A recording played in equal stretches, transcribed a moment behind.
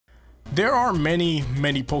There are many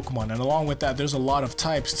Pokemon, and along with that, there's a lot of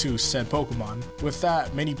types to said Pokemon. With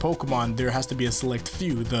that many Pokemon, there has to be a select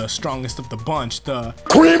few, the strongest of the bunch, the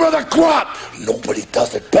cream of the crop! Nobody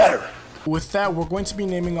does it better! With that, we're going to be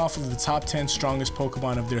naming off of the top 10 strongest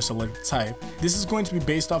Pokemon of their selected type. This is going to be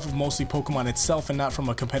based off of mostly Pokemon itself and not from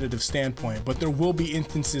a competitive standpoint, but there will be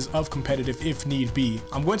instances of competitive if need be.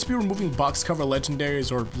 I'm going to be removing box cover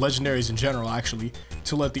legendaries, or legendaries in general actually,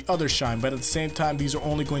 to let the others shine, but at the same time these are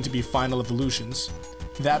only going to be final evolutions.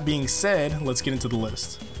 That being said, let's get into the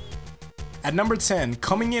list. At number 10,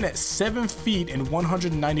 coming in at 7 feet and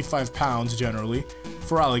 195 pounds generally,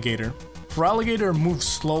 Feraligatr. Feraligatr moves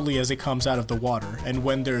slowly as it comes out of the water, and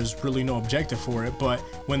when there's really no objective for it, but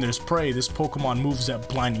when there's prey, this Pokemon moves at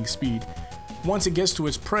blinding speed. Once it gets to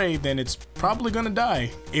its prey, then it's probably gonna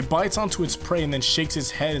die. It bites onto its prey and then shakes its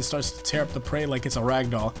head and starts to tear up the prey like it's a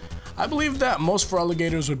ragdoll. I believe that most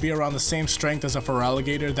Feraligatrs would be around the same strength as a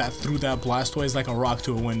Feraligatr that threw that Blastoise like a rock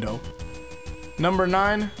to a window. Number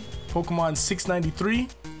 9, Pokemon 693,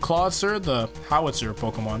 Clawitzer, the Howitzer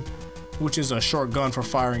Pokemon, which is a short gun for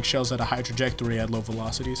firing shells at a high trajectory at low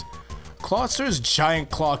velocities. Clawitzer's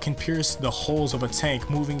giant claw can pierce the hulls of a tank,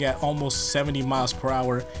 moving at almost 70 miles per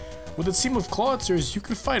hour. With a team of Clawitzers, you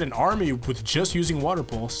can fight an army with just using Water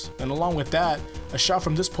Pulse, and along with that, a shot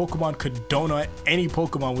from this Pokemon could donut any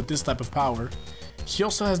Pokemon with this type of power. He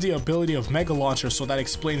also has the ability of Mega Launcher, so that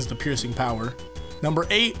explains the piercing power. Number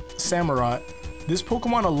 8, Samurott. This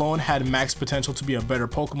Pokemon alone had max potential to be a better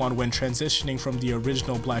Pokemon when transitioning from the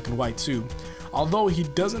original Black and White 2. Although he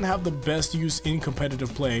doesn't have the best use in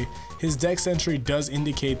competitive play, his Dex entry does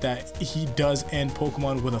indicate that he does end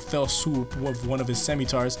Pokemon with a fell swoop with one of his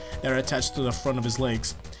Scimitars that are attached to the front of his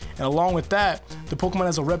legs. And along with that, the Pokemon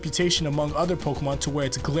has a reputation among other Pokemon to where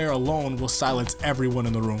its glare alone will silence everyone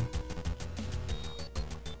in the room.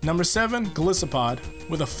 Number 7, Golisopod.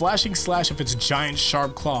 With a flashing slash of its giant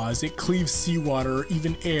sharp claws, it cleaves seawater or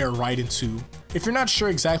even air right in two. If you're not sure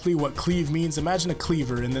exactly what cleave means, imagine a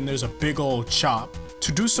cleaver and then there's a big old chop.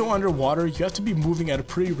 To do so underwater, you have to be moving at a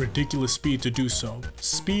pretty ridiculous speed to do so.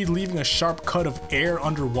 Speed leaving a sharp cut of air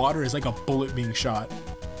underwater is like a bullet being shot.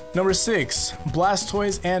 Number 6,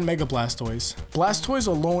 Blastoise and Mega Blastoise. Blastoise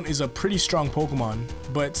alone is a pretty strong Pokemon,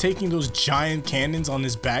 but taking those giant cannons on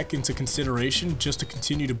his back into consideration just to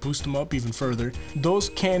continue to boost him up even further, those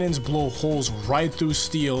cannons blow holes right through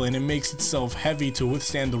steel and it makes itself heavy to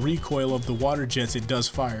withstand the recoil of the water jets it does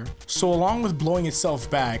fire. So along with blowing itself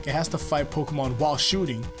back, it has to fight Pokemon while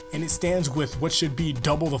shooting, and it stands with what should be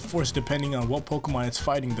double the force depending on what Pokemon it's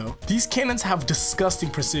fighting though. These cannons have disgusting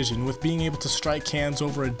precision, with being able to strike cannons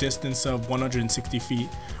over a distance of 160 feet.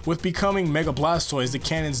 With becoming Mega Blastoise, the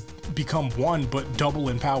cannons become one but double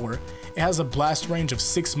in power. It has a blast range of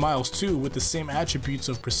 6 miles too, with the same attributes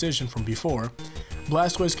of precision from before.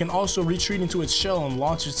 Blastoise can also retreat into its shell and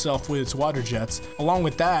launch itself with its water jets. Along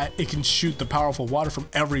with that, it can shoot the powerful water from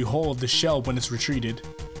every hole of the shell when it's retreated.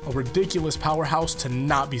 A ridiculous powerhouse to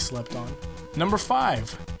not be slept on. Number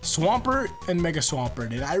 5, Swampert and Mega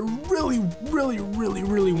Swampert, and I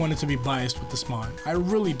really wanted to be biased with this mod. I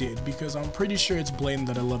really did, because I'm pretty sure it's blatant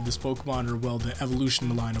that I love this Pokemon, or well, the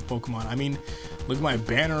evolution line of Pokemon. I mean, look at my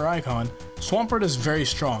banner icon. Swampert is very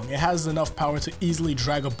strong. It has enough power to easily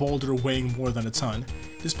drag a boulder weighing more than a ton.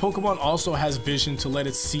 This Pokemon also has vision to let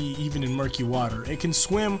it see even in murky water. It can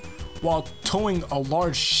swim while towing a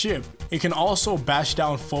large ship. It can also bash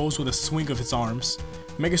down foes with a swing of its arms.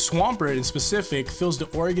 Mega Swampert in specific fills the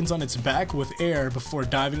organs on its back with air before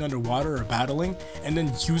diving underwater or battling, and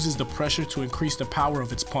then uses the pressure to increase the power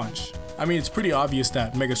of its punch. I mean, it's pretty obvious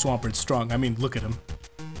that Mega Swampert's strong. I mean, look at him.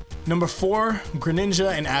 Number 4,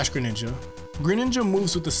 Greninja and Ash Greninja. Greninja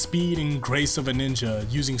moves with the speed and grace of a ninja,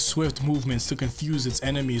 using swift movements to confuse its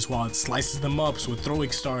enemies while it slices them up with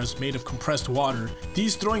throwing stars made of compressed water.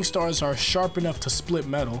 These throwing stars are sharp enough to split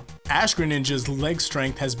metal. Ash Greninja's leg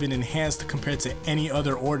strength has been enhanced compared to any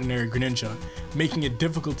other ordinary Greninja, making it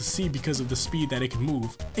difficult to see because of the speed that it can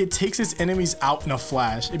move. It takes its enemies out in a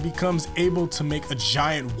flash. It becomes able to make a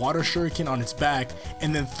giant water shuriken on its back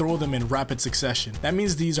and then throw them in rapid succession. That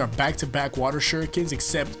means these are back-to-back water shurikens,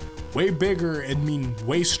 except way bigger and mean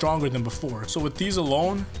way stronger than before. So with these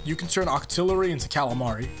alone, you can turn Octillery into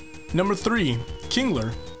Calamari. Number 3,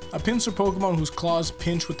 Kingler, a pincer Pokemon whose claws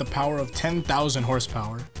pinch with the power of 10,000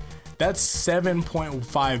 horsepower. That's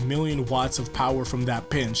 7.5 million watts of power from that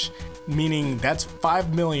pinch, meaning that's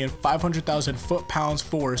 5,500,000 foot-pounds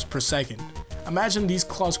force per second. Imagine these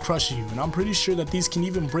claws crushing you, and I'm pretty sure that these can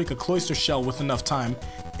even break a cloister shell with enough time.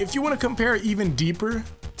 If you want to compare even deeper,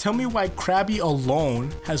 tell me why Krabby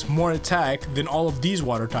alone has more attack than all of these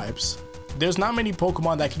water types. There's not many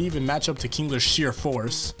Pokemon that can even match up to Kingler's sheer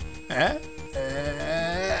force.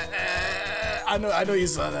 I know you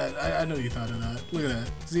saw that. I know you thought of that. Look at that.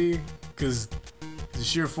 See? Because the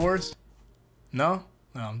sheer force? No?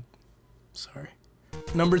 No, I'm sorry.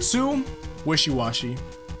 Number 2, wishy-washy.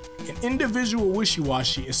 An individual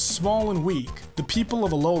wishy-washy is small and weak. The people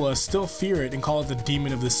of Alola still fear it and call it the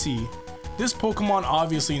demon of the sea. This Pokemon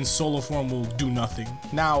obviously in solo form will do nothing.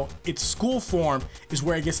 Now, its school form is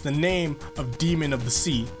where it gets the name of Demon of the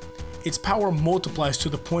Sea. Its power multiplies to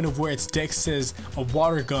the point of where its dex says a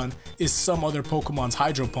water gun is some other Pokemon's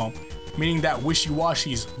hydro pump, meaning that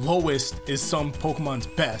Wishy-Washy's lowest is some Pokemon's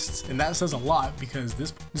best, and that says a lot because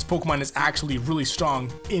this Pokemon is actually really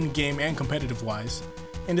strong in-game and competitive-wise.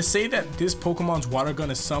 And to say that this Pokemon's water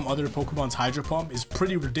gun is some other Pokemon's hydro pump is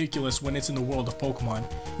pretty ridiculous when it's in the world of Pokemon,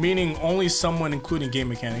 meaning only someone including game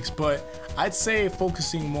mechanics, but I'd say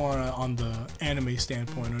focusing more on the anime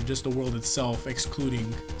standpoint or just the world itself excluding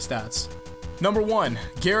stats. Number 1,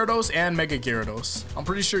 Gyarados and Mega Gyarados. I'm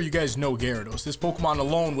pretty sure you guys know Gyarados. This Pokemon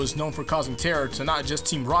alone was known for causing terror to not just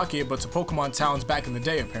Team Rocket, but to Pokemon towns back in the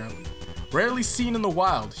day apparently. Rarely seen in the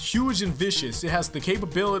wild, huge and vicious, it has the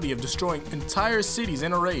capability of destroying entire cities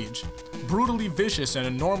in a rage. Brutally vicious and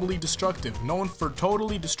enormously destructive, known for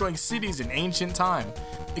totally destroying cities in ancient time.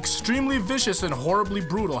 Extremely vicious and horribly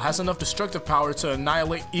brutal, has enough destructive power to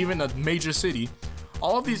annihilate even a major city.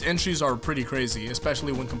 All of these entries are pretty crazy,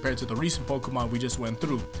 especially when compared to the recent Pokemon we just went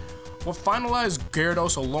through. What finalized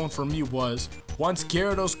Gyarados alone for me was, once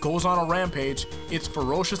Gyarados goes on a rampage, its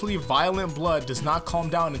ferociously violent blood does not calm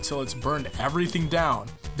down until it's burned everything down.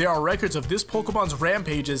 There are records of this Pokemon's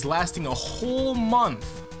rampages lasting a whole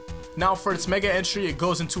month. Now for its Mega entry, it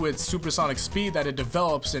goes into its supersonic speed that it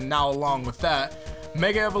develops, and now along with that,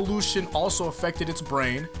 Mega Evolution also affected its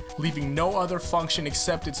brain, leaving no other function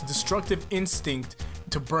except its destructive instinct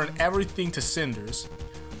to burn everything to cinders.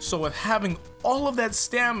 So with having all of that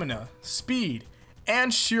stamina, speed,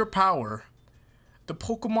 and sheer power, the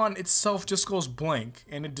Pokemon itself just goes blank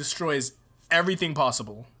and it destroys everything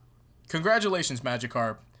possible. Congratulations,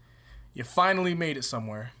 Magikarp. You finally made it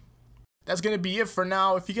somewhere. That's gonna be it for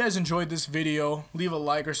now. If you guys enjoyed this video, leave a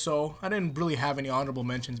like or so. I didn't really have any honorable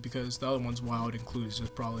mentions because the other ones I would include is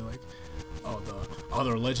just probably like, oh, the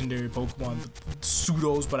other legendary Pokemon, the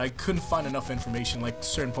pseudos, but I couldn't find enough information like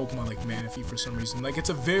certain Pokemon like Manaphy for some reason. Like, it's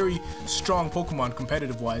a very strong Pokemon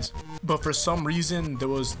competitive wise, but for some reason there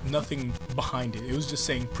was nothing behind it. It was just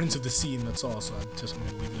saying Prince of the Sea and that's all, so I'm just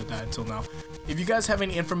gonna leave it at that until now. If you guys have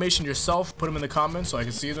any information yourself, put them in the comments so I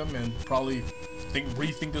can see them and probably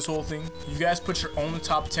rethink this whole thing. You guys put your own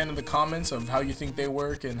top 10 in the comments of how you think they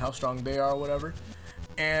work and how strong they are or whatever,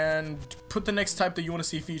 and put the next type that you want to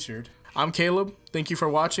see featured. I'm Caleb, thank you for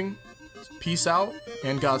watching, peace out,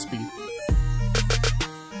 and Godspeed.